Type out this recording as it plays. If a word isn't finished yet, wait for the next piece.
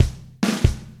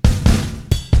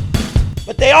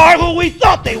but they are who we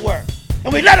thought they were,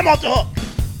 and we let them off the hook.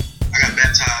 I got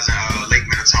baptized in Lake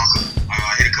Minnetonka.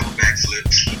 I hit a couple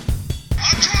backflips.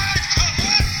 A drive to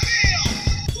left field.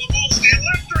 The most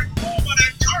electric moment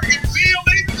at Target Field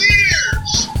in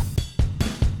years.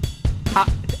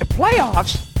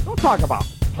 Playoffs? Don't talk about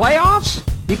playoffs.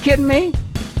 You kidding me?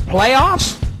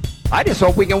 Playoffs? I just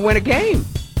hope we can win a game.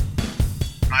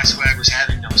 My swag was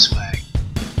having no swag.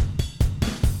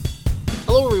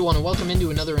 Hello everyone and welcome into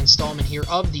another installment here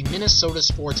of the Minnesota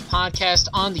Sports Podcast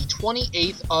on the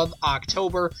 28th of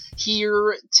October.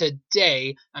 Here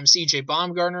today, I'm CJ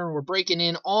Baumgartner and we're breaking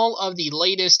in all of the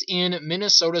latest in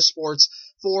Minnesota sports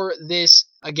for this,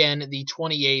 again, the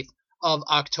 28th of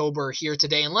October here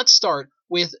today. And let's start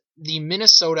with the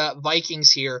Minnesota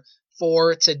Vikings here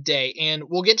for today. And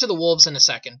we'll get to the Wolves in a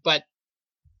second, but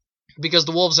because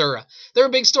the Wolves they're a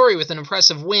big story with an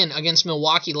impressive win against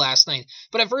Milwaukee last night.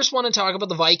 But I first want to talk about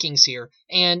the Vikings here,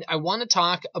 and I want to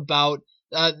talk about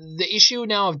the issue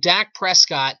now of Dak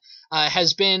Prescott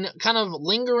has been kind of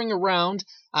lingering around.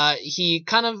 He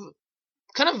had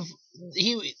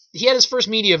his first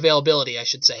media availability, I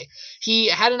should say. He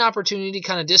had an opportunity to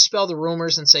kind of dispel the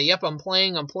rumors and say, yep, I'm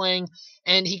playing.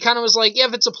 And he kind of was like, yeah,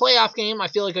 if it's a playoff game, I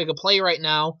feel like I could play right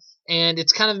now. And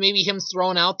it's kind of maybe him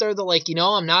thrown out there that, like,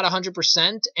 I'm not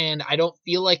 100% and I don't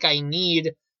feel like I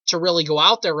need to really go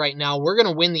out there right now. We're going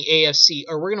to win the AFC,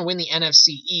 or we're going to win the NFC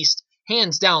East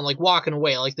hands down, like walking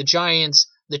away, like the Giants,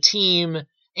 the team,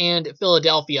 and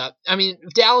Philadelphia. I mean,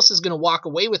 if Dallas is going to walk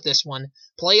away with this one,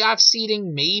 playoff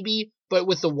seeding maybe, but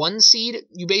with the 1 seed,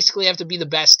 you basically have to be the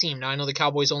best team. Now, I know the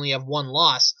Cowboys only have 1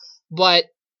 loss, but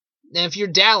if you're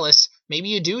Dallas, maybe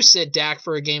you do sit Dak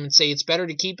for a game and say it's better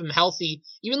to keep him healthy,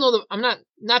 even though I'm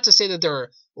not to say that they're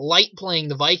light playing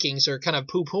the Vikings or kind of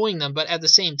poo-pooing them, but at the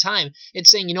same time,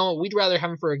 it's saying, we'd rather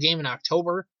have him for a game in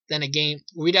October than a game.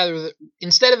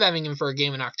 Instead of having him for a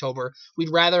game in October,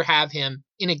 we'd rather have him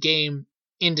in a game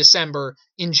in December,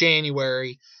 in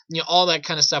January, all that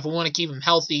kind of stuff. We want to keep him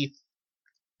healthy.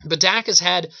 But Dak has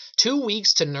had 2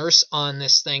 weeks to nurse on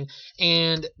this thing,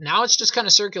 and now it's just kind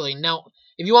of circulating. Now,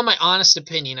 if you want my honest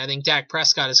opinion, I think Dak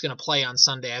Prescott is going to play on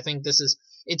Sunday. I think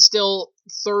it's still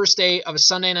Thursday of a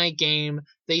Sunday night game.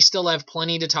 They still have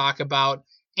plenty to talk about.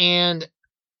 And,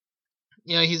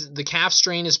 the calf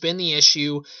strain has been the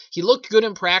issue. He looked good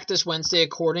in practice Wednesday,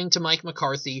 according to Mike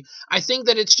McCarthy. I think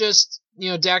that it's just,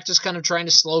 Dak just kind of trying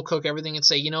to slow cook everything and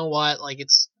say, you know what,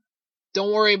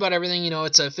 don't worry about everything.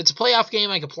 If it's a playoff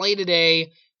game, I can play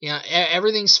today.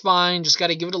 Everything's fine. Just got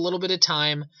to give it a little bit of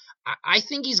time. I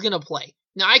think he's going to play.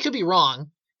 Now, I could be wrong,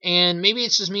 and maybe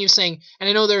it's just me saying, and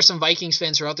I know there are some Vikings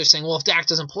fans who are out there saying, well, if Dak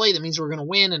doesn't play, that means we're going to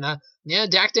win.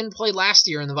 And Dak didn't play last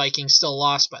year, and the Vikings still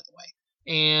lost, by the way.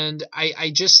 And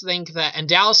I just think that, and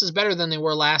Dallas is better than they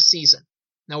were last season.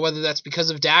 Now, whether that's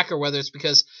because of Dak or whether it's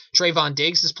because Trayvon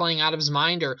Diggs is playing out of his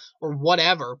mind or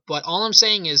whatever, but all I'm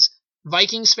saying is,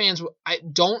 Vikings fans,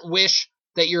 don't wish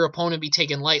that your opponent be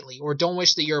taken lightly, or don't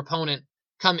wish that your opponent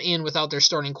come in without their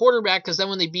starting quarterback, because then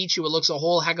when they beat you, it looks a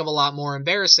whole heck of a lot more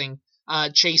embarrassing.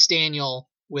 Chase Daniel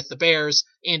with the Bears,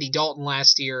 Andy Dalton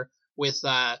last year with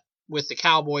the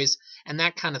Cowboys, and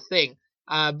that kind of thing.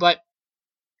 But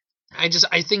I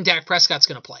think Dak Prescott's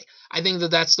going to play. I think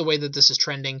that that's the way that this is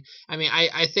trending. I mean,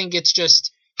 I think it's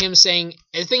just him saying,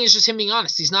 I think it's just him being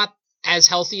honest. He's not as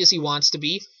healthy as he wants to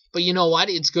be, but you know what?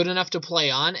 It's good enough to play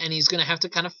on, and he's going to have to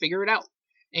kind of figure it out.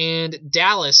 And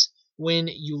Dallas, when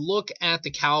you look at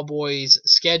the Cowboys'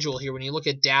 schedule here, when you look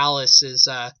at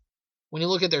when you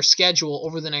look at their schedule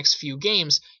over the next few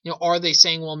games, are they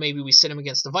saying, well, maybe we sit them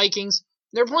against the Vikings?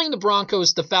 They're playing the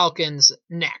Broncos, the Falcons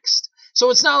next. So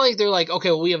it's not like they're like,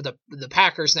 okay, well, we have the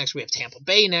Packers next, we have Tampa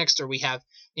Bay next, or we have,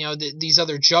 these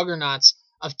other juggernauts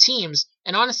of teams.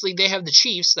 And honestly, they have the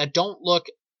Chiefs that don't look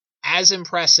as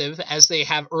impressive as they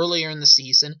have earlier in the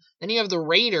season. Then you have the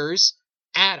Raiders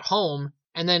at home.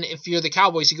 And then if you're the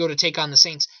Cowboys, you go to take on the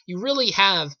Saints. You really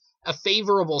have a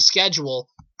favorable schedule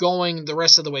going the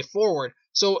rest of the way forward.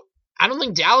 So I don't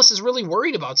think Dallas is really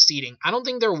worried about seeding. I don't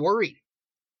think they're worried.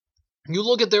 You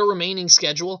look at their remaining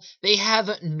schedule, they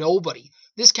have nobody.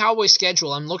 This Cowboys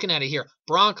schedule, I'm looking at it here.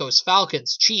 Broncos,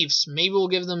 Falcons, Chiefs, maybe we'll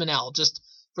give them an L just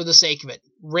for the sake of it.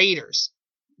 Raiders,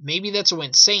 maybe that's a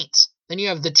win. Saints. Then you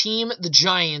have the team, the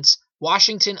Giants,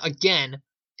 Washington again.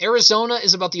 Arizona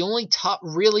is about the only tough,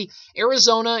 really.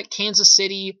 Arizona, Kansas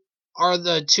City are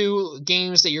the 2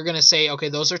 games that you're going to say, okay,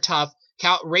 those are tough.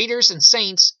 Raiders and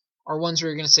Saints are ones where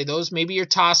you're going to say those maybe are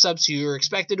toss-ups. You're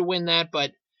expected to win that,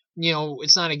 but,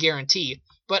 it's not a guarantee.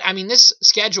 But, I mean, this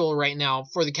schedule right now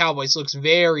for the Cowboys looks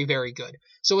very, very good.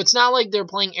 So it's not like they're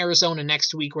playing Arizona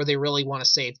next week where they really want to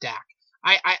save Dak.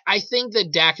 I think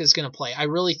that Dak is going to play. I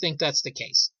really think that's the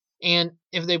case. And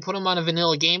if they put him on a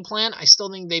vanilla game plan, I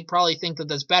still think they'd probably think that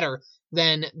that's better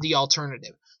than the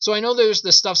alternative. So I know there's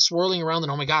this stuff swirling around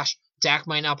that, oh my gosh, Dak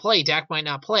might not play.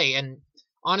 And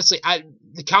honestly,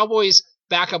 the Cowboys'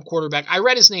 backup quarterback, I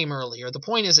read his name earlier. The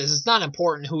point is it's not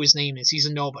important who his name is. He's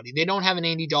a nobody. They don't have an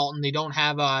Andy Dalton. They don't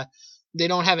have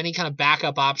any kind of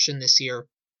backup option this year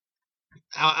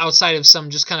outside of some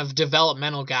just kind of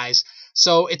developmental guys.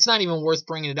 So it's not even worth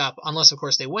bringing it up unless, of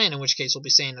course, they win, in which case we'll be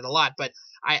saying it a lot. But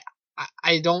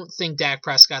I don't think Dak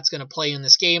Prescott's going to play in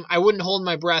this game. I wouldn't hold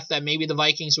my breath that maybe the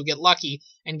Vikings will get lucky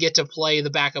and get to play the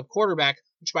backup quarterback,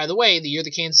 which, by the way, the year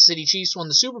the Kansas City Chiefs won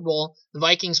the Super Bowl, the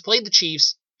Vikings played the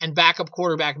Chiefs, and backup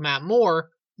quarterback Matt Moore,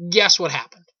 guess what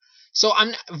happened? So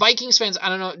Vikings fans, I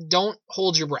don't know, don't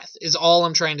hold your breath is all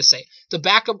I'm trying to say. The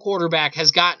backup quarterback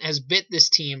has bit this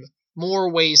team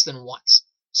more ways than once.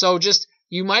 So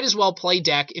you might as well play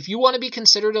Dak. If you want to be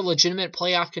considered a legitimate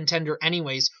playoff contender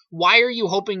anyways, why are you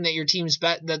hoping that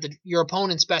your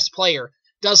opponent's best player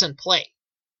doesn't play?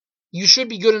 You should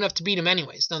be good enough to beat him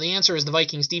anyways. Now the answer is the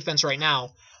Vikings defense right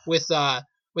now with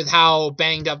how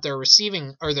banged up their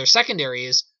receiving or their secondary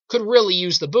is could really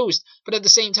use the boost. But at the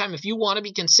same time, if you want to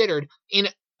be considered in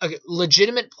a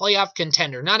legitimate playoff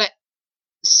contender, not a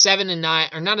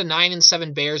 7-9 or not a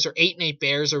 9-7 Bears or 8-8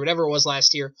 Bears or whatever it was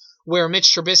last year, where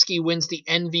Mitch Trubisky wins the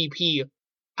MVP,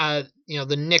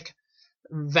 the Nick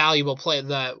valuable player,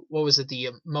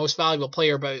 the most valuable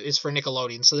player, but is for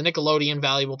Nickelodeon. So the Nickelodeon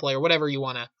valuable player, whatever you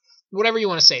want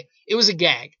to say. It was a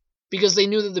gag because they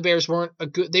knew that the Bears weren't a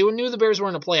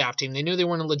playoff team. They knew they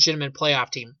weren't a legitimate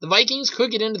playoff team. The Vikings could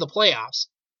get into the playoffs,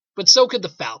 but so could the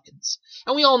Falcons.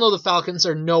 And we all know the Falcons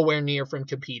are nowhere near from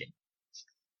competing.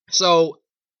 So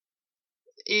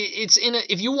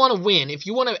if you want to win, if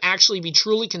you want to actually be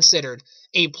truly considered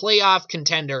a playoff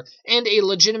contender and a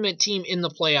legitimate team in the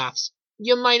playoffs,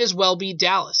 you might as well beat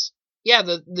Dallas. Yeah,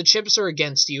 the chips are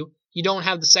against you. You don't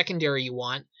have the secondary you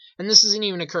want. And this isn't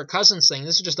even a Kirk Cousins thing.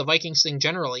 This is just a Vikings thing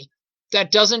generally.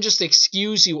 That doesn't just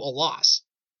excuse you a loss.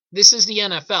 This is the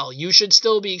NFL. You should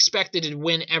still be expected to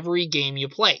win every game you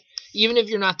play. Even if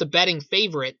you're not the betting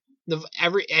favorite,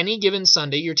 any given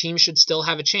Sunday, your team should still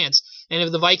have a chance. And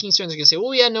if the Vikings fans are going to say, well,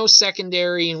 we had no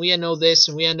secondary, and we had no this,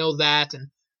 and we had no that, and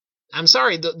I'm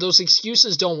sorry, those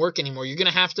excuses don't work anymore. You're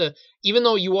going to have to, even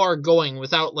though you are going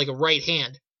without like a right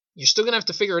hand, you're still going to have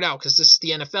to figure it out because this is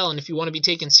the NFL, and if you want to be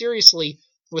taken seriously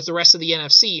with the rest of the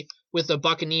NFC, with the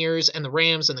Buccaneers and the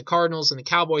Rams and the Cardinals and the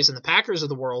Cowboys and the Packers of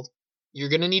the world, you're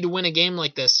going to need to win a game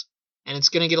like this, and it's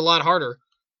going to get a lot harder.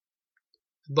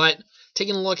 But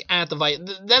taking a look at the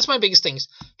Vikings, that's my biggest thing.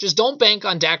 Just don't bank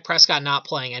on Dak Prescott not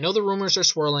playing. I know the rumors are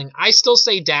swirling. I still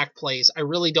say Dak plays. I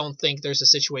really don't think there's a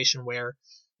situation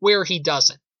where he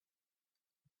doesn't.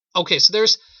 Okay, so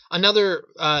there's another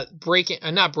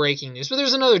not breaking news, but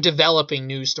there's another developing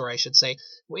news story, I should say,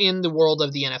 in the world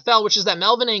of the NFL, which is that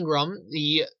Melvin Ingram,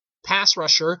 the pass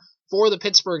rusher for the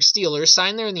Pittsburgh Steelers,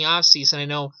 signed there in the offseason. I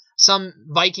know some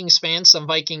Vikings fans, some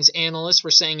Vikings analysts were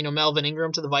saying, Melvin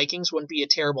Ingram to the Vikings wouldn't be a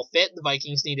terrible fit. The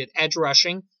Vikings needed edge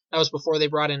rushing. That was before they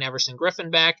brought in Everson Griffin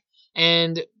back,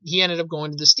 and he ended up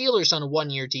going to the Steelers on a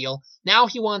one-year deal. Now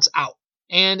he wants out,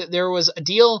 and there was a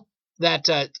deal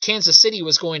that Kansas City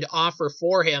was going to offer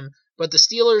for him, but the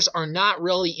Steelers are not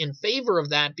really in favor of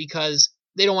that because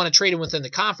they don't want to trade him within the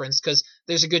conference because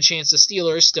there's a good chance the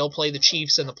Steelers still play the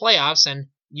Chiefs in the playoffs, and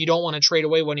you don't want to trade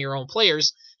away one of your own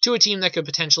players to a team that could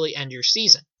potentially end your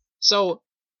season. So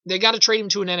they got to trade him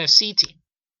to an NFC team.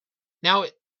 Now,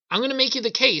 I'm going to make you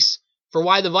the case for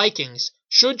why the Vikings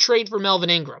should trade for Melvin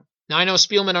Ingram. Now, I know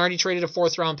Spielman already traded a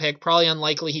 4th-round pick. Probably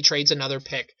unlikely he trades another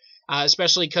pick,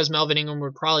 especially because Melvin Ingram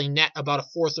would probably net about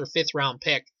a 4th or 5th-round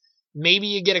pick. Maybe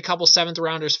you get a couple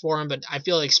 7th-rounders for him, but I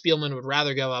feel like Spielman would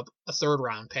rather go up a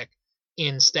 3rd-round pick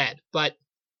instead. But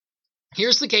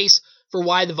here's the case for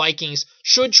why the Vikings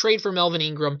should trade for Melvin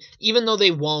Ingram, even though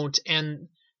they won't. And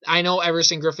I know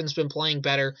Everson Griffin's been playing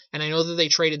better, and I know that they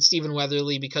traded Stephen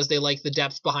Weatherly because they like the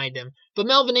depth behind him. But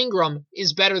Melvin Ingram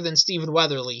is better than Stephen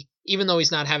Weatherly, even though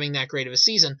he's not having that great of a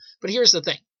season. But here's the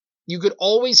thing. You could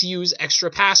always use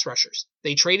extra pass rushers.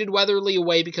 They traded Weatherly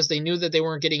away because they knew that they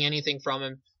weren't getting anything from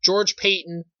him. George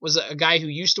Payton was a guy who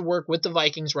used to work with the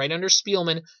Vikings right under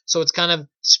Spielman, so it's kind of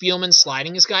Spielman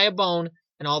sliding his guy a bone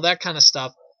and all that kind of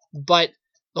stuff. But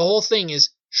the whole thing is,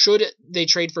 should they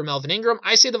trade for Melvin Ingram?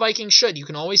 I say the Vikings should. You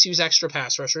can always use extra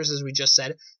pass rushers, as we just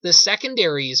said. The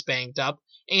secondary is banged up,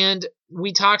 and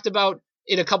we talked about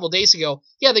it a couple days ago.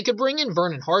 Yeah, they could bring in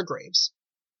Vernon Hargreaves.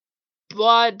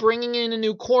 But bringing in a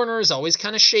new corner is always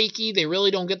kind of shaky. They really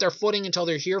don't get their footing until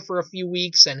they're here for a few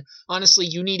weeks. And honestly,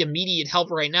 you need immediate help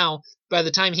right now. By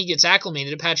the time he gets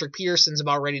acclimated, Patrick Peterson's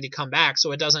about ready to come back.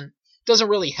 So it doesn't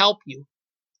really help you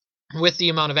with the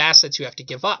amount of assets you have to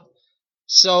give up.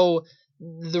 So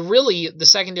the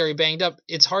secondary banged up.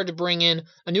 It's hard to bring in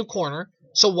a new corner.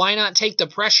 So why not take the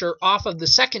pressure off of the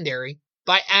secondary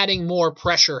by adding more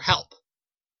pressure help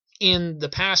in the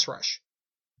pass rush?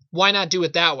 Why not do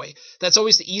it that way? That's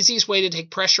always the easiest way to take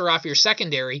pressure off your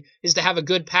secondary, is to have a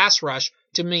good pass rush,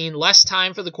 to mean less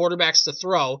time for the quarterbacks to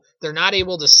throw. They're not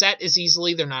able to set as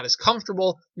easily. They're not as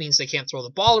comfortable. It means they can't throw the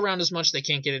ball around as much. They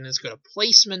can't get in as good a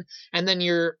placement. And then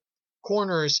your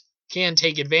corners can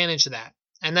take advantage of that.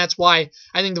 And that's why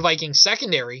I think the Vikings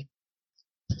secondary,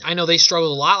 I know they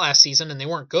struggled a lot last season and they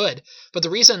weren't good. But the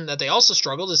reason that they also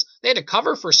struggled is they had to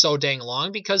cover for so dang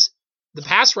long because the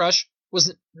pass rush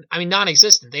was,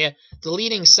 non-existent. They had the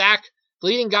leading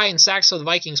guy in sacks for the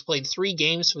Vikings played 3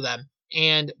 games for them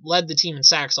and led the team in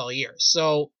sacks all year.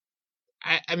 So,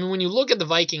 when you look at the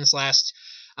Vikings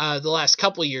the last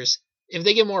couple of years, if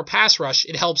they get more pass rush,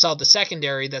 it helps out the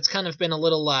secondary. That's kind of been a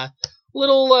little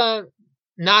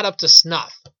not up to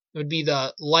snuff. It would be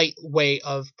the light way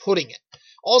of putting it.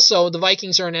 Also, the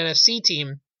Vikings are an NFC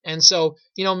team, and so,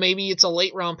 maybe it's a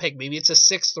late round pick, maybe it's a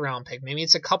 6th round pick, maybe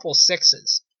it's a couple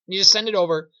 6s. You just send it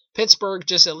over. Pittsburgh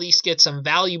just at least gets some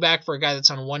value back for a guy that's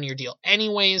on a 1-year deal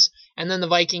anyways, and then the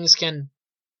Vikings can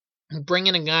bring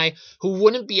in a guy who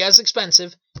wouldn't be as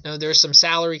expensive. There's some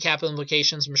salary cap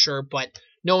implications, I'm sure, but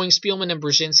knowing Spielman and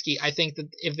Brzezinski, I think that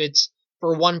if it's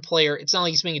for one player, it's not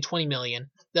like he's making $20 million.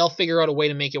 They'll figure out a way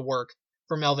to make it work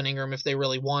for Melvin Ingram if they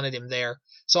really wanted him there.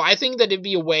 So I think that it'd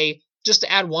be a way just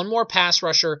to add one more pass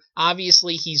rusher.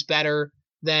 Obviously, he's better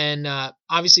than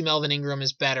Melvin Ingram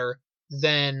is better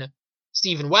than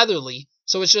Stephen Weatherly.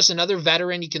 So it's just another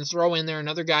veteran you can throw in there,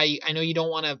 another guy. I know you don't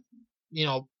want to,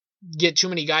 get too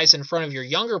many guys in front of your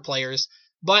younger players,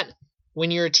 but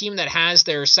when you're a team that has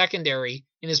their secondary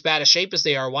in as bad a shape as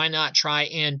they are, why not try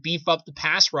and beef up the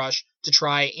pass rush to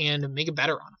try and make it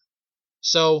better on them?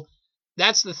 So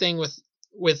that's the thing with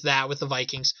the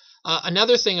Vikings.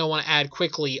 Another thing I want to add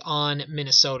quickly on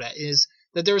Minnesota is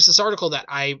that there was this article that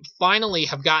I finally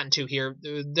have gotten to here.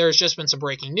 There's just been some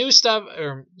breaking news stuff,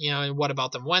 or, what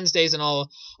about them Wednesdays and all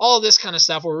of this kind of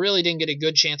stuff. We really didn't get a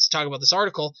good chance to talk about this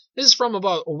article. This is from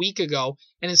about a week ago,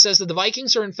 and it says that the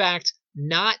Vikings are in fact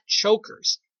not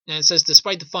chokers. And it says,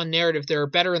 despite the fun narrative, they're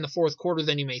better in the fourth quarter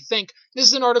than you may think. This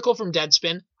is an article from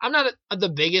Deadspin. I'm not the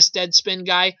biggest Deadspin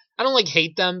guy. I don't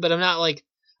hate them, but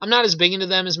I'm not as big into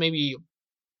them as maybe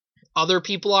other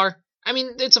people are.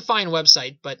 It's a fine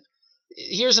website, but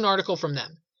here's an article from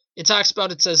them. It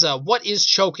says, what is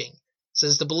choking? It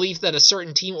says the belief that a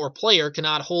certain team or player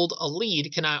cannot hold a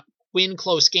lead, cannot win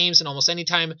close games, and almost any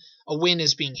time a win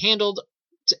is being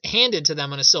handed to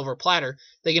them on a silver platter,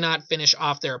 they cannot finish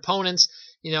off their opponents.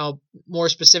 More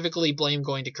specifically, blame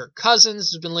going to Kirk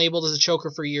Cousins, has been labeled as a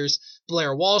choker for years.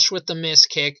 Blair Walsh with the missed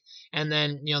kick, and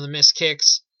then, the missed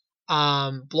kicks,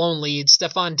 blown leads,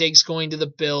 Stephon Diggs going to the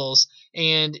Bills,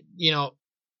 and,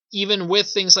 even with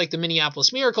things like the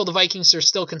Minneapolis Miracle, the Vikings are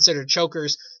still considered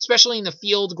chokers, especially in the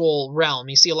field goal realm.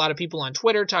 You see a lot of people on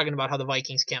Twitter talking about how the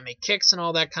Vikings can't make kicks and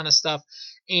all that kind of stuff.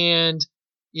 And,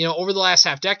 over the last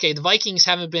half decade, the Vikings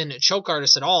haven't been choke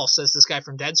artists at all, says this guy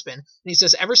from Deadspin. And he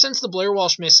says, ever since the Blair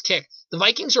Walsh missed kick, the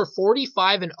Vikings are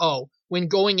 45-0 when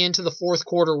going into the fourth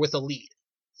quarter with a lead.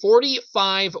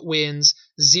 45 wins,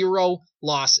 0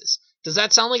 losses. Does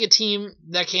that sound like a team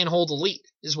that can hold a lead,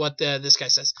 is what this guy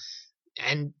says.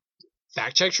 And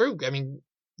fact check true.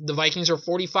 The Vikings are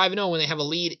 45-0 when they have a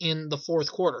lead in the fourth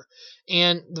quarter.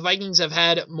 And the Vikings have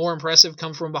had more impressive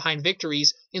come from behind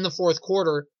victories in the fourth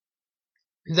quarter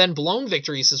than blown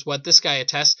victories, is what this guy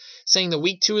attests, saying that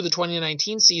week 2 of the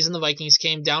 2019 season, the Vikings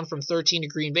came down from 13 to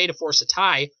Green Bay to force a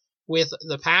tie with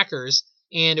the Packers,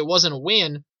 and it wasn't a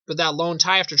win, but that lone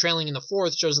tie after trailing in the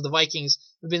fourth shows that the Vikings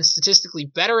have been statistically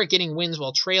better at getting wins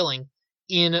while trailing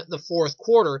in the fourth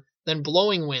quarter than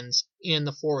blowing wins in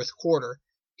the fourth quarter.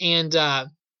 And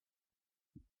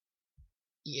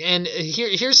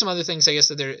here's some other things, I guess,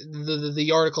 that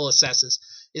the article assesses,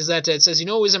 is that it says, it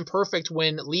was imperfect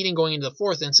when leading going into the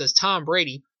fourth, and it says Tom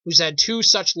Brady, who's had 2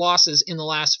 such losses in the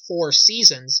last 4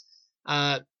 seasons,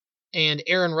 and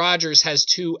Aaron Rodgers has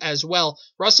 2 as well.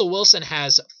 Russell Wilson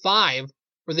has 5,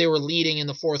 where they were leading in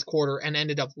the fourth quarter and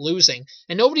ended up losing.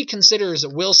 And nobody considers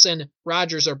Wilson,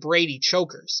 Rodgers, or Brady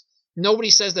chokers. Nobody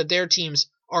says that their teams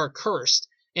are cursed.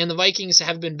 And the Vikings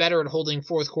have been better at holding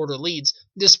fourth quarter leads,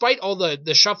 despite all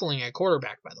the shuffling at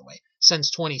quarterback, by the way, since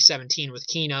 2017 with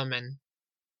Keenum and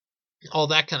all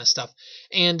that kind of stuff.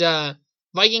 And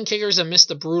Viking kickers have missed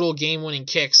the brutal game-winning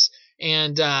kicks,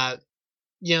 and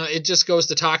it just goes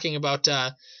to talking about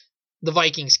the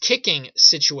Vikings kicking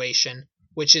situation,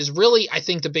 which is really, I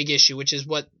think, the big issue, which is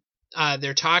what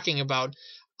they're talking about.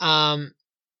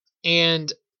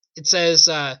 And it says,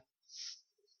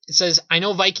 I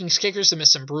know Vikings kickers have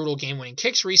missed some brutal game-winning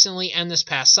kicks recently, and this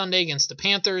past Sunday against the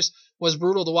Panthers was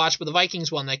brutal to watch, but the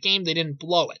Vikings won that game. They didn't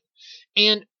blow it.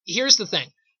 And here's the thing.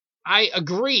 I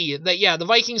agree that, yeah, the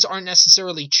Vikings aren't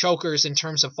necessarily chokers in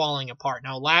terms of falling apart.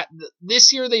 Now,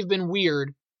 this year they've been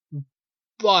weird,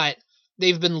 but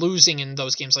they've been losing in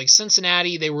those games. Like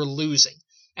Cincinnati, they were losing,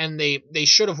 and they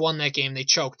should have won that game. They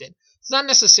choked it. It's not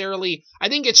necessarily, I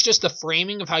think it's just the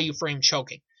framing of how you frame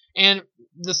choking. And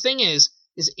the thing is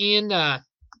in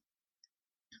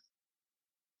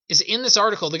this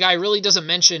article, the guy really doesn't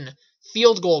mention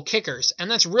field goal kickers, and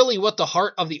that's really what the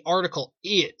heart of the article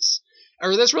is.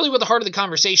 Or that's really what the heart of the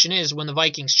conversation is when the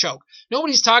Vikings choke.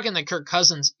 Nobody's talking that Kirk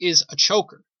Cousins is a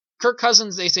choker. Kirk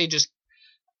Cousins, they say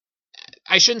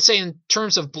I shouldn't say in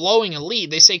terms of blowing a lead,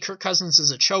 they say Kirk Cousins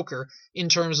is a choker in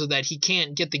terms of that he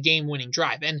can't get the game-winning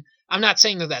drive. And I'm not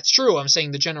saying that that's true, I'm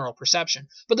saying the general perception.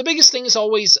 But the biggest thing is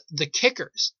always the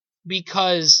kickers,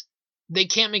 because they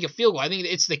can't make a field goal. I think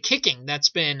it's the kicking that's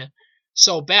been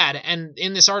so bad, and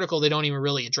in this article they don't even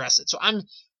really address it. So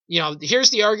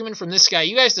here's the argument from this guy.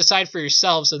 You guys decide for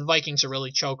yourselves if the Vikings are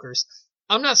really chokers.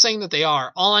 I'm not saying that they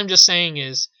are. All I'm just saying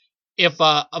is if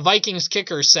a Vikings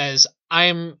kicker says,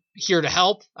 I'm here to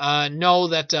help, know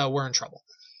that we're in trouble.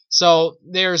 So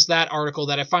there's that article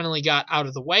that I finally got out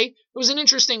of the way. It was an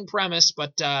interesting premise,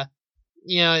 but I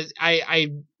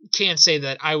can't say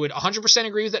that I would 100%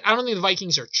 agree with it. I don't think the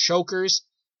Vikings are chokers,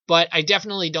 but I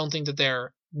definitely don't think that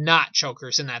they're not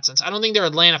chokers in that sense. I don't think they're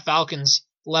Atlanta Falcons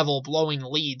level blowing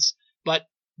leads, but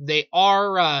they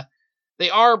are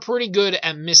pretty good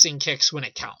at missing kicks when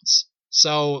it counts.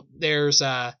 So there's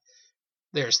that.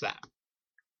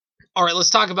 All right, let's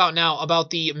talk about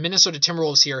the Minnesota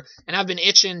Timberwolves here, and I've been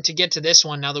itching to get to this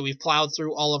one now that we've plowed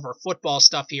through all of our football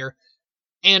stuff here.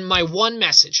 And my one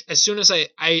message, as soon as I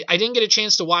didn't get a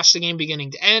chance to watch the game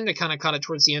beginning to end, I kind of caught it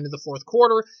towards the end of the fourth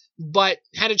quarter, but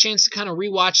had a chance to kind of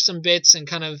rewatch some bits and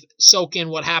kind of soak in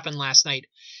what happened last night.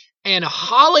 And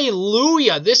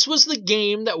hallelujah, this was the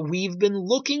game that we've been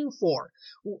looking for.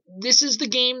 This is the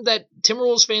game that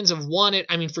Timberwolves fans have wanted,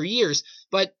 for years,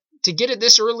 but to get it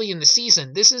this early in the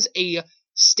season, this is a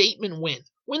statement win.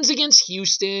 Wins against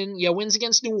Houston, wins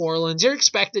against New Orleans. You're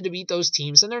expected to beat those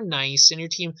teams, and they're nice. And your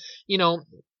team,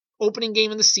 opening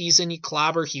game of the season, you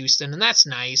clobber Houston, and that's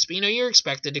nice. But, you're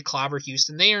expected to clobber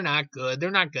Houston. They are not good.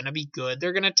 They're not going to be good.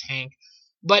 They're going to tank.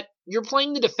 But you're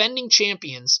playing the defending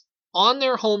champions on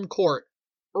their home court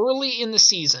early in the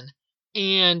season,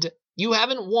 and you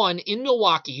haven't won in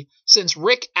Milwaukee since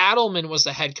Rick Adelman was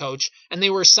the head coach, and they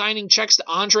were signing checks to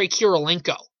Andrei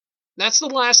Kirilenko. That's the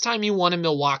last time you won in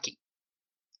Milwaukee.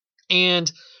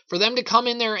 And for them to come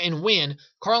in there and win,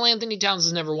 Karl-Anthony Towns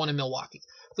has never won in Milwaukee.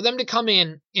 For them to come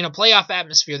in a playoff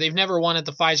atmosphere, they've never won at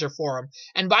the Pfizer Forum.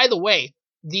 And by the way,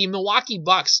 the Milwaukee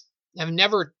Bucks have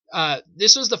never,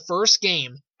 this was the first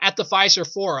game at the Pfizer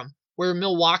Forum where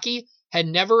Milwaukee had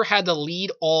never had the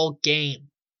lead all game.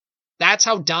 That's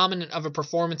how dominant of a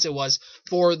performance it was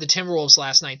for the Timberwolves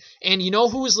last night. And you know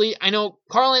who was lead? I know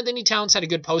Karl-Anthony Towns had a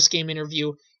good post-game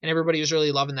interview, and everybody was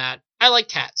really loving that. I like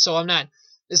Cat, so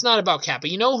it's not about Cat. But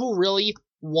you know who really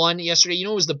won yesterday? You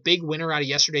know who was the big winner out of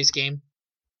yesterday's game?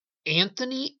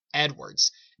 Anthony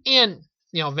Edwards. And,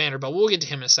 Vanderbilt. We'll get to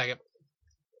him in a second.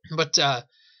 But,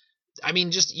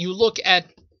 just you look at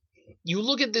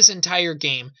this entire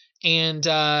game, and,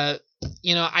 I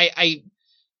don't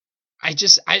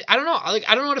know.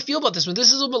 I don't know how to feel about this one.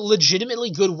 This is a legitimately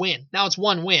good win. Now it's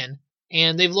one win,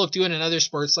 and they've looked good in other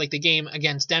sports, like the game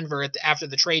against Denver after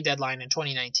the trade deadline in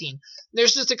 2019.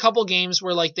 There's just a couple games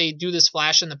where they do this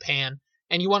flash in the pan,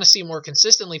 and you want to see more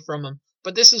consistently from them.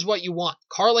 But this is what you want.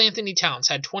 Karl-Anthony Towns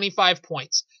had 25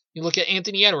 points. You look at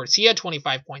Anthony Edwards, he had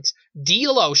 25 points.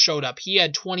 D'Lo showed up, he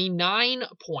had 29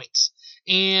 points.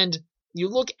 And you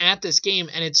look at this game,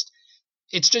 and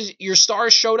it's just your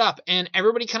stars showed up, and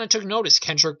everybody kind of took notice.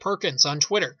 Kendrick Perkins on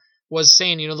Twitter was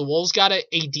saying, the Wolves got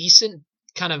a decent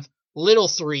kind of little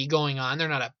three going on. They're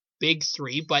not a big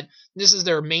three, but this is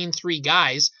their main three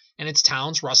guys, and it's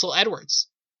Towns, Russell, Edwards.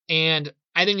 And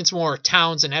I think it's more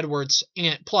Towns and Edwards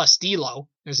plus D'Lo.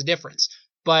 There's a difference.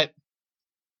 But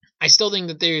I still think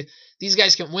that these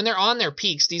guys can, when they're on their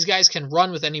peaks, these guys can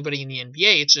run with anybody in the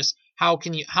NBA. It's just how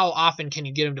often can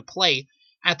you get them to play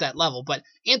at that level? But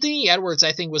Anthony Edwards,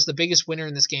 I think, was the biggest winner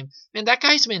in this game. Man, that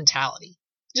guy's mentality.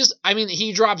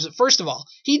 he drops, first of all,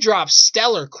 he drops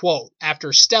stellar quote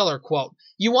after stellar quote.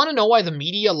 You want to know why the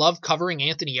media love covering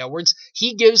Anthony Edwards?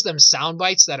 He gives them sound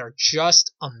bites that are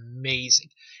just amazing.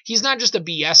 He's not just a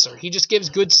BSer. He just gives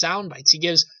good sound bites.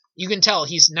 You can tell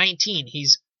he's 19.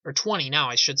 Or 20 now,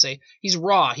 I should say. He's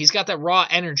raw. He's got that raw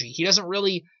energy.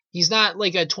 He's not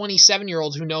like a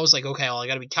 27-year-old who knows, like, okay, well, I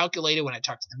got to be calculated when I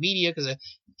talk to the media, because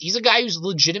he's a guy who's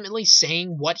legitimately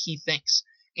saying what he thinks.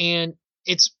 And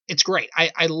it's great.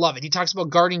 I love it. He talks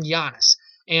about guarding Giannis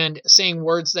and saying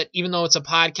words that, even though it's a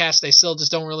podcast, they still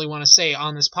just don't really want to say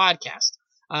on this podcast.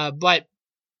 But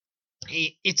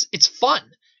it's fun.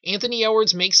 Anthony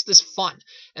Edwards makes this fun.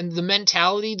 And the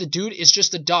mentality, the dude is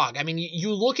just a dog. I mean,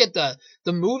 you look at the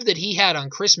move that he had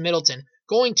on Chris Middleton,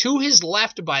 going to his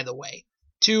left, by the way,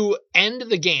 to end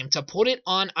the game, to put it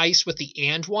on ice with the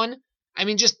and one. I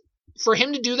mean, just for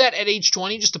him to do that at age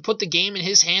 20, just to put the game in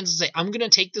his hands and say, I'm going to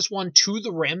take this one to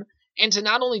the rim, and to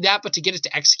not only that, but to get it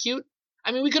to execute.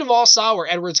 I mean, we could have all saw where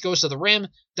Edwards goes to the rim,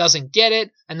 doesn't get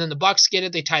it, and then the Bucks get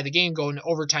it, they tie the game, go into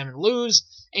overtime and lose,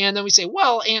 and then we say,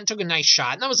 well, Ant took a nice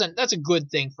shot, and that's a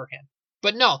good thing for him.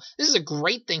 But no, this is a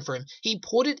great thing for him. He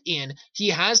put it in, he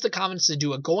has the confidence to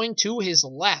do it, going to his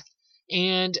left,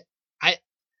 and I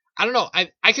don't know,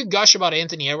 I could gush about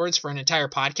Anthony Edwards for an entire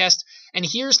podcast, and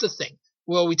here's the thing,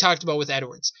 well, we talked about with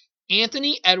Edwards.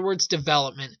 Anthony Edwards'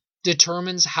 development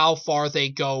determines how far they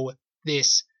go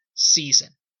this season.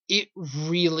 It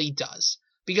really does.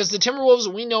 Because the Timberwolves,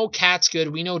 we know Cat's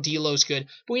good, we know D'Lo's good,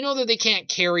 but we know that they can't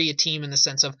carry a team in the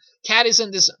sense of Cat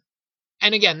isn't this.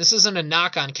 And again, this isn't a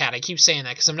knock on Cat. I keep saying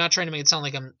that because I'm not trying to make it sound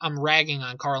like I'm ragging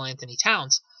on Karl Anthony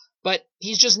Towns. But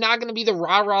he's just not going to be the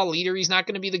rah-rah leader. He's not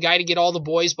going to be the guy to get all the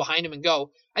boys behind him and go.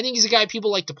 I think he's a guy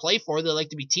people like to play for. They like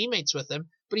to be teammates with him.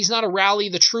 But he's not a rally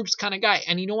the troops kind of guy.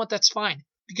 And you know what? That's fine.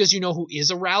 Because you know who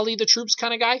is a rally the troops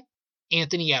kind of guy?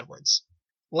 Anthony Edwards.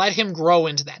 Let him grow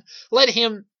into that.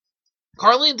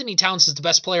 Karl Anthony Towns is the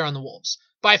best player on the Wolves.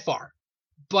 By far.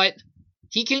 But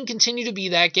he can continue to be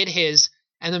that, get his,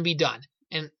 and then be done.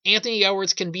 And Anthony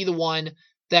Edwards can be the one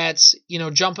that's,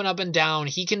 jumping up and down.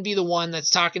 He can be the one that's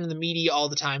talking to the media all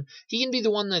the time. He can be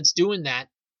the one that's doing that.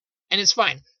 And it's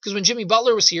fine. Because when Jimmy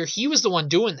Butler was here, he was the one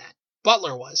doing that.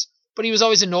 Butler was. But he was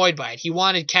always annoyed by it. He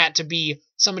wanted Cat to be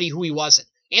somebody who he wasn't.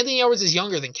 Anthony Edwards is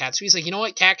younger than Cat. So he's like, you know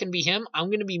what? Cat can be him. I'm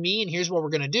going to be me. And here's what we're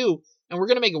going to do. And we're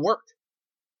going to make it work.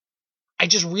 I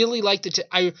just really like the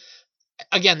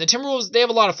Timberwolves, they have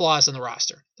a lot of flaws in the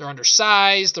roster. They're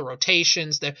undersized, the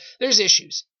rotations, there's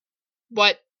issues.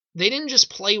 But they didn't just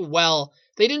play well.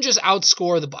 They didn't just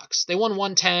outscore the Bucks. They won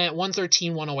 110,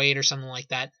 113, 108 or something like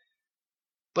that.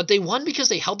 But they won because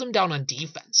they held them down on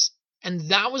defense. And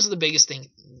that was the biggest thing.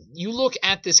 You look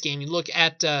at this game, you look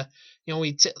at,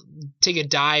 we take a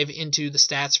dive into the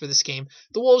stats for this game.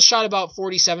 The Wolves shot about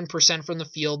 47% from the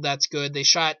field. That's good. They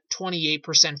shot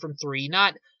 28% from three.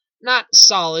 Not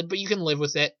solid, but you can live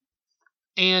with it.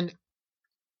 And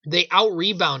they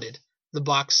out-rebounded the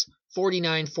Bucks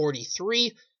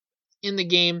 49-43 in the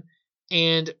game.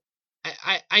 And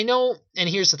I know, and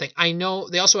here's the thing. I know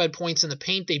they also had points in the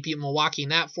paint. They beat Milwaukee in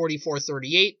that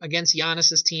 44-38 against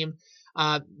Giannis's team.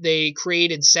 They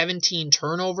created 17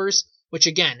 turnovers, which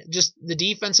again, just the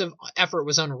defensive effort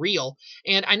was unreal.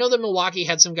 And I know that Milwaukee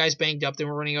had some guys banged up. They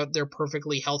were running out their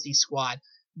perfectly healthy squad.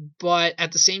 But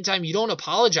at the same time, you don't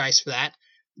apologize for that.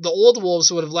 The old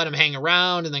Wolves would have let them hang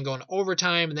around and then go into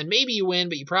overtime, and then maybe you win,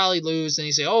 but you probably lose. And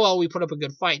you say, oh, well, we put up a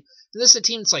good fight. And this is a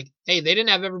team that's like, hey, they didn't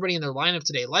have everybody in their lineup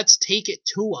today. Let's take it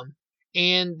to them.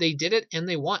 And they did it, and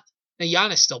they won. Now,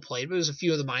 Giannis still played, but it was a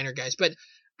few of the minor guys. But,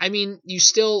 I mean, you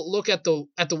still look at the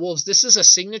Wolves. This is a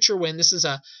signature win. This is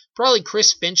probably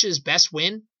Chris Finch's best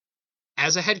win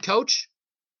as a head coach.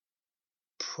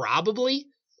 Probably.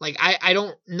 Like,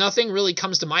 nothing really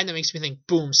comes to mind that makes me think,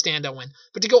 boom, standout win.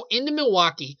 But to go into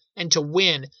Milwaukee and to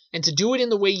win and to do it in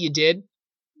the way you did,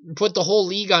 put the whole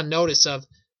league on notice of,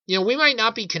 we might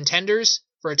not be contenders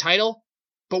for a title,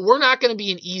 but we're not going to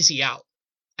be an easy out.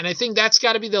 And I think that's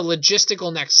got to be the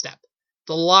logistical next step,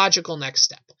 the logical next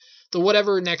step, the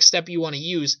whatever next step you want to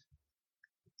use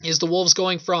is the Wolves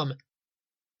going from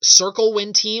circle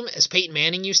win team, as Peyton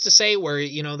Manning used to say, where,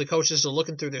 the coaches are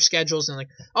looking through their schedules and like,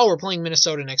 oh, we're playing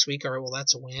Minnesota next week. All right, well,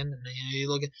 that's a win. And you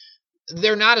look at,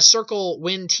 they're not a circle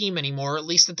win team anymore, at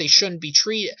least that they shouldn't be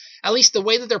treated, at least the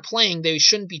way that they're playing, they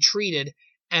shouldn't be treated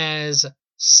as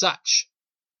such.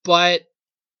 But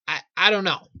I don't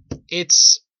know.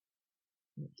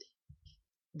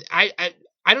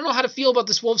 I don't know how to feel about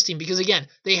this Wolves team because, again,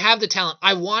 they have the talent.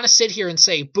 I want to sit here and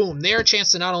say, boom, they're a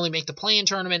chance to not only make the play-in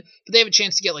tournament, but they have a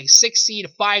chance to get like a 6 seed, a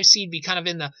 5 seed, be kind of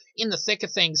in the thick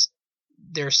of things.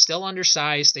 they're still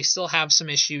undersized. They still have some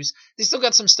issues. They still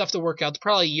got some stuff to work out.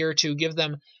 Probably a year or two. Give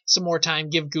them some more time.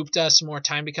 Give Gupta some more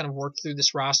time to kind of work through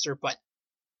this roster. But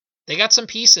they got some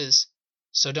pieces,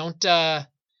 so don't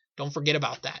forget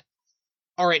about that.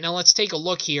 All right, now let's take a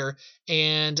look here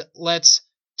and let's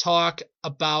talk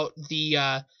about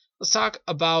the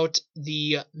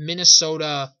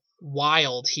Minnesota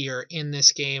Wild here in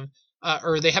this game.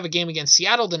 Or they have a game against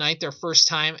Seattle tonight. Their first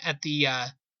time at the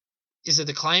is it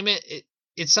the Climate?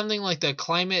 It's something like the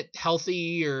Climate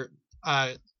Healthy, or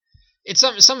it's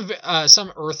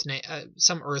some Earth name.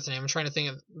 I'm trying to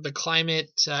think of the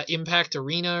Climate Impact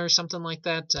Arena or something like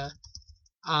that.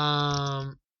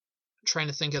 Trying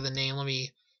to think of the name. Let me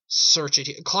search it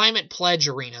here. Climate Pledge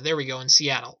Arena. There we go, in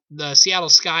Seattle. The Seattle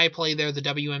Sky play there, the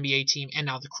WNBA team, and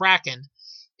now the Kraken.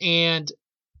 And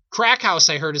Crack House,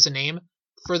 I heard, is a name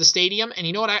for the stadium. And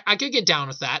you know what? I could get down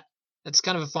with that. That's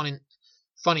kind of a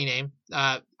funny name.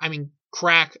 I mean,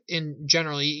 crack in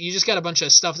general, you just got a bunch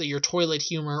of stuff that your toilet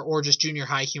humor or just junior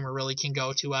high humor really can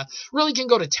go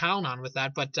to town on with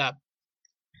that.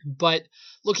 But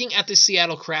looking at the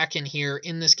Seattle Kraken here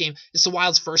in this game, it's the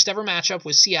Wild's first ever matchup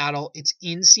with Seattle. It's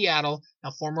in Seattle.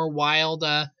 Now, former Wild,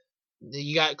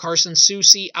 you got Carson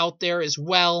Soucy out there as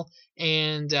well.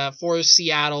 And for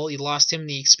Seattle, you lost him in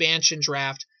the expansion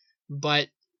draft. But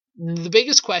the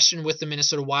biggest question with the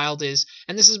Minnesota Wild is,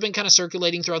 and this has been kind of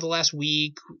circulating throughout the last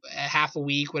week, half a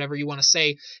week, whatever you want to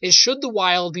say, is should the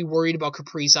Wild be worried about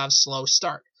Kaprizov's slow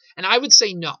start? And I would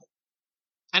say no.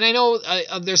 And I know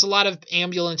there's a lot of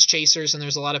ambulance chasers, and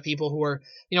there's a lot of people who are,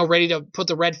 ready to put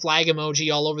the red flag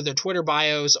emoji all over their Twitter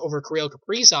bios over Kirill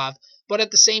Kaprizov. But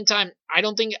at the same time, I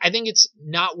think it's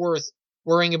not worth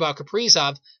worrying about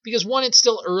Kaprizov because, one, it's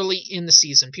still early in the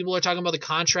season. People are talking about the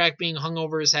contract being hung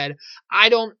over his head. I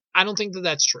don't think that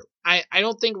that's true. I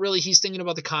don't think really he's thinking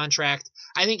about the contract.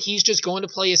 I think he's just going to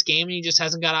play his game, and he just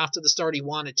hasn't got off to the start he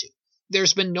wanted to.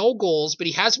 There's been no goals, but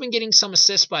he has been getting some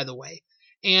assists, by the way.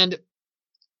 And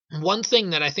one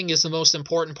thing that I think is the most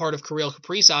important part of Kirill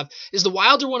Kaprizov is the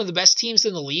Wild are one of the best teams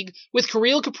in the league, with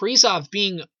Kirill Kaprizov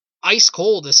being ice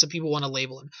cold, as some people want to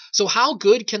label him. So how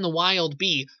good can the Wild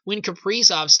be when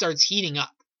Kaprizov starts heating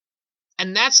up?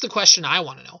 And that's the question I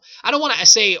want to know. I don't want to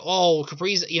say,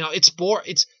 Kaprizov,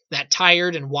 it's that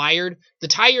tired and wired. The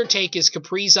tired take is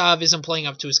Kaprizov isn't playing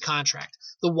up to his contract.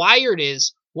 The wired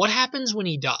is, what happens when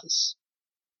he does?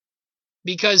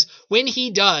 Because when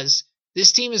he does,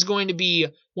 this team is going to be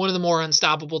one of the more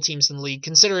unstoppable teams in the league,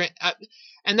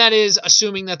 and that is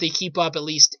assuming that they keep up at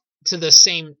least to the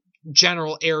same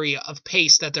general area of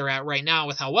pace that they're at right now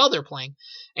with how well they're playing.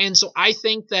 And so I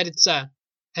think that it's a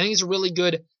really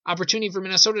good opportunity for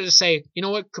Minnesota to say, you know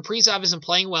what, Kaprizov isn't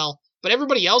playing well, but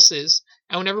everybody else is.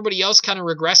 And when everybody else kind of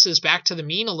regresses back to the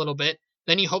mean a little bit,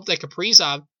 then you hope that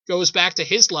Kaprizov goes back to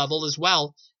his level as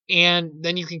well, and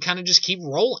then you can kind of just keep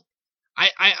rolling.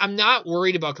 I'm not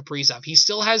worried about Kaprizov. He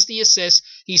still has the assists.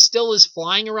 He still is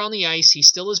flying around the ice. He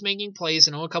still is making plays.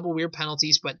 I know a couple weird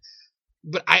penalties, but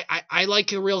I like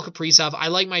Kirill Kaprizov. I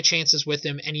like my chances with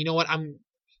him. And you know what?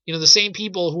 The same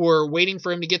people who are waiting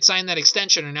for him to get signed that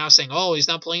extension are now saying, oh, he's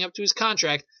not playing up to his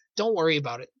contract. Don't worry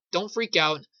about it. Don't freak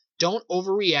out. Don't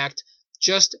overreact.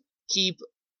 Just keep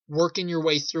working your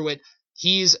way through it.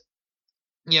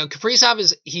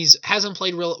 Kaprizov hasn't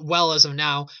played real well as of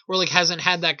now, or hasn't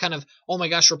had that kind of, oh my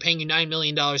gosh, we're paying you $9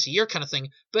 million a year kind of thing,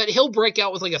 but he'll break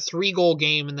out with a 3-goal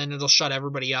game and then it'll shut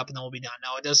everybody up and then we'll be done.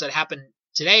 Now, does that happen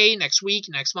today, next week,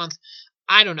 next month?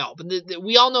 I don't know, but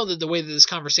we all know that the way that this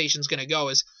conversation is going to go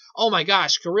is, oh my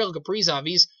gosh, Kirill Kaprizov,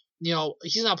 he's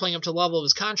not playing up to the level of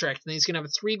his contract, and he's going to have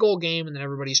a 3-goal game and then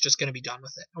everybody's just going to be done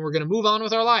with it, and we're going to move on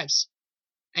with our lives.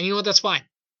 And you know what? That's fine.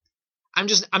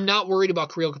 I'm not worried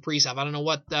about Kirill Kaprizov. I don't know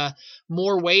what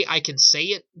more way I can say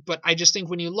it, but I just think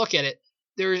when you look at it,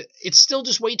 it's still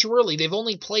just way too early. They've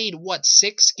only played,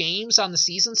 6 games on the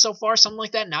season so far, something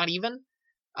like that, not even.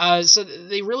 So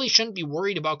they really shouldn't be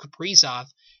worried about Kaprizov,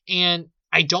 and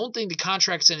I don't think the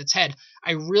contract's in its head.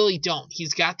 I really don't.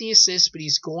 He's got the assists, but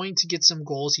he's going to get some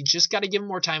goals. You just got to give him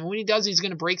more time. And when he does, he's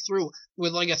going to break through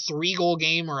with a 3-goal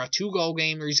game or a 2-goal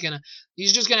game, or he's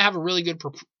just going to have a really good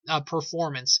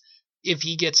performance if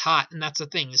he gets hot. And that's the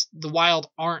thing, is the Wild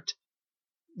are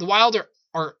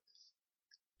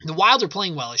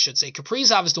playing well, I should say.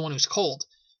 Kaprizov is the one who's cold.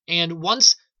 And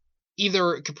once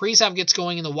either Kaprizov gets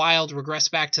going and the Wild regress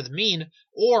back to the mean,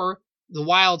 or the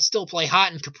Wild still play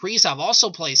hot and Kaprizov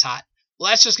also plays hot, well,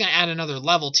 that's just going to add another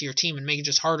level to your team and make it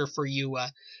just harder for you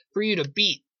to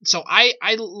beat. So I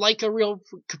like a real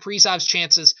Kaprizov's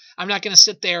chances. I'm not going to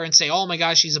sit there and say, oh my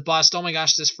gosh, he's a bust. Oh my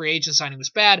gosh, this free agent signing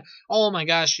was bad. Oh my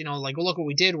gosh, look what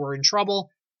we did. We're in trouble.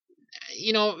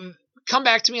 come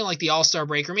back to me like the All-Star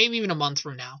break or maybe even a month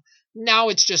from now. Now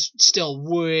it's just still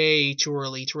way too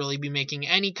early to really be making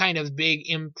any kind of big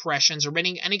impressions or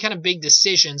making any kind of big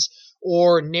decisions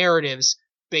or narratives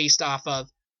based off of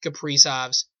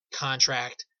Kaprizov's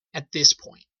contract at this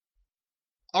point.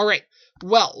 All right,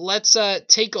 well, let's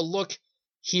take a look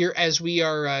here as we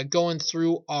are going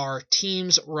through our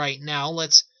teams right now.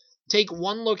 Let's take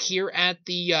one look here at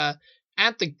the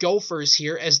Gophers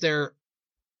here as they're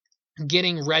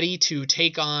getting ready to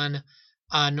take on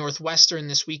Northwestern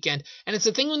this weekend. And it's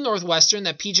the thing with Northwestern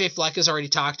that PJ Fleck has already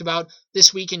talked about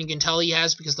this week, and you can tell he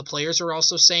has because the players are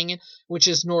also saying it, which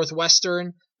is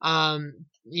Northwestern.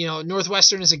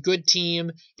 Northwestern is a good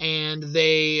team, and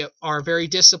they are very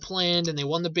disciplined, and they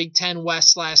won the Big Ten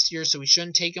West last year, so we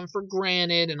shouldn't take them for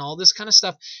granted and all this kind of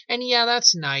stuff. And yeah,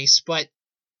 that's nice, but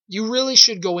you really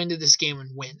should go into this game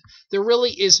and win. There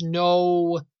really is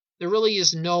no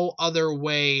other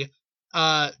way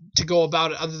to go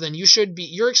about it other than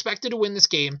you're expected to win this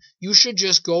game. You should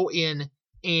just go in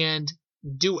and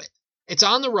do it. It's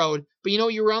on the road, but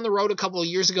you were on the road a couple of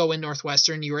years ago in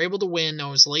Northwestern. You were able to win. It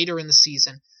was later in the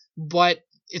season, but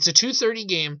it's a 2:30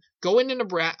 game. Go into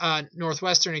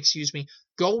Northwestern,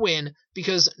 go win,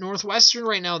 because Northwestern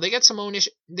right now, they got some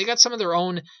of their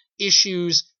own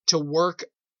issues to work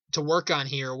on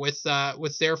here with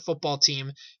their football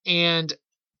team. And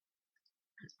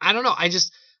I don't know.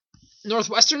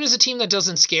 Northwestern is a team that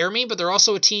doesn't scare me, but they're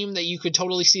also a team that you could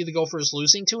totally see the Gophers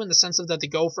losing to, in the sense of that the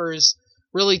Gophers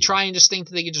really try and just think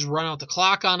that they can just run out the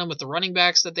clock on them with the running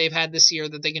backs that they've had this year,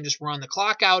 that they can just run the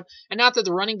clock out. And not that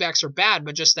the running backs are bad,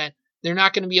 but just that they're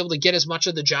not going to be able to get as much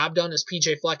of the job done as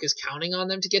PJ Fleck is counting on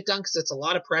them to get done, because it's a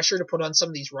lot of pressure to put on some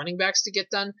of these running backs to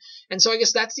get done. And so I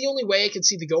guess that's the only way I can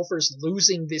see the Gophers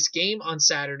losing this game on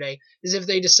Saturday, is if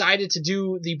they decided to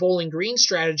do the Bowling Green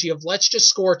strategy of let's just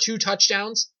score 2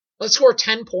 touchdowns, let's score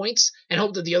 10 points, and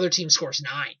hope that the other team scores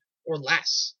 9 or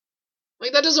less.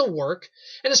 Like, that doesn't work.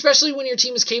 And especially when your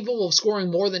team is capable of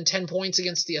scoring more than 10 points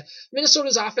against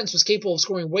Minnesota's offense was capable of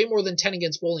scoring way more than 10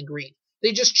 against Bowling Green.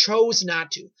 They just chose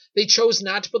not to. They chose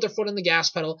not to put their foot on the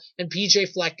gas pedal, and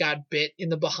PJ Fleck got bit in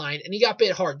the behind, and he got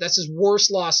bit hard. That's his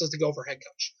worst loss as the Gopher head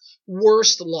coach.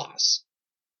 Worst loss.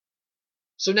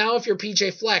 So now if you're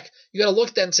PJ Fleck, you got to look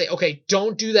at that and say, okay,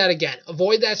 don't do that again.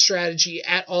 Avoid that strategy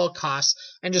at all costs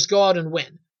and just go out and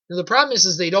win. Now, the problem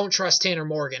is they don't trust Tanner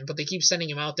Morgan, but they keep sending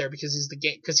him out there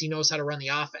because he knows how to run the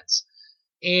offense.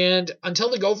 And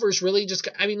until the Gophers really look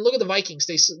at the Vikings.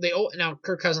 Now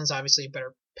Kirk Cousins obviously a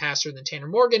better passer than Tanner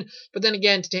Morgan, but then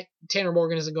again, Tanner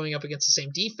Morgan isn't going up against the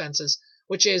same defenses,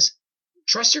 which is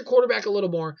trust your quarterback a little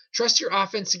more, trust your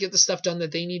offense to get the stuff done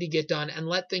that they need to get done, and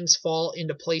let things fall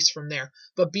into place from there.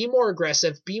 But be more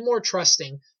aggressive, be more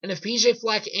trusting, and if PJ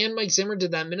Fleck and Mike Zimmer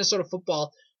did that, Minnesota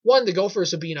football, one, the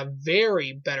Gophers would be in a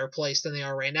very better place than they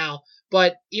are right now,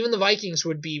 but even the Vikings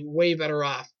would be way better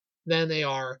off than they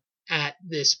are at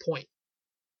this point.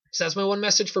 So that's my one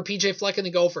message for PJ Fleck and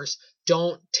the Gophers.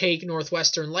 Don't take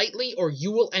Northwestern lightly, or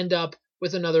you will end up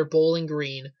with another Bowling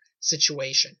Green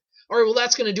situation. All right, well,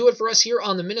 that's going to do it for us here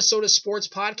on the Minnesota Sports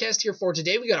Podcast here for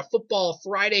today. We got a Football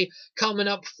Friday coming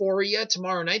up for you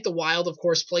tomorrow night. The Wild, of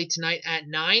course, play tonight at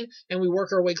 9, and we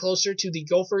work our way closer to the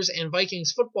Gophers and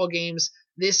Vikings football games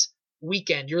this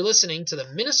weekend. You're listening to the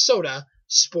Minnesota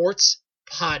Sports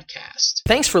Podcast.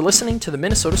 Thanks for listening to the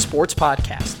Minnesota Sports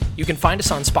Podcast. You can find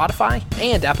us on Spotify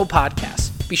and Apple Podcasts.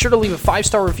 Be sure to leave a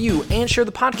 5-star review and share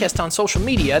the podcast on social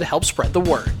media to help spread the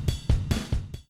word.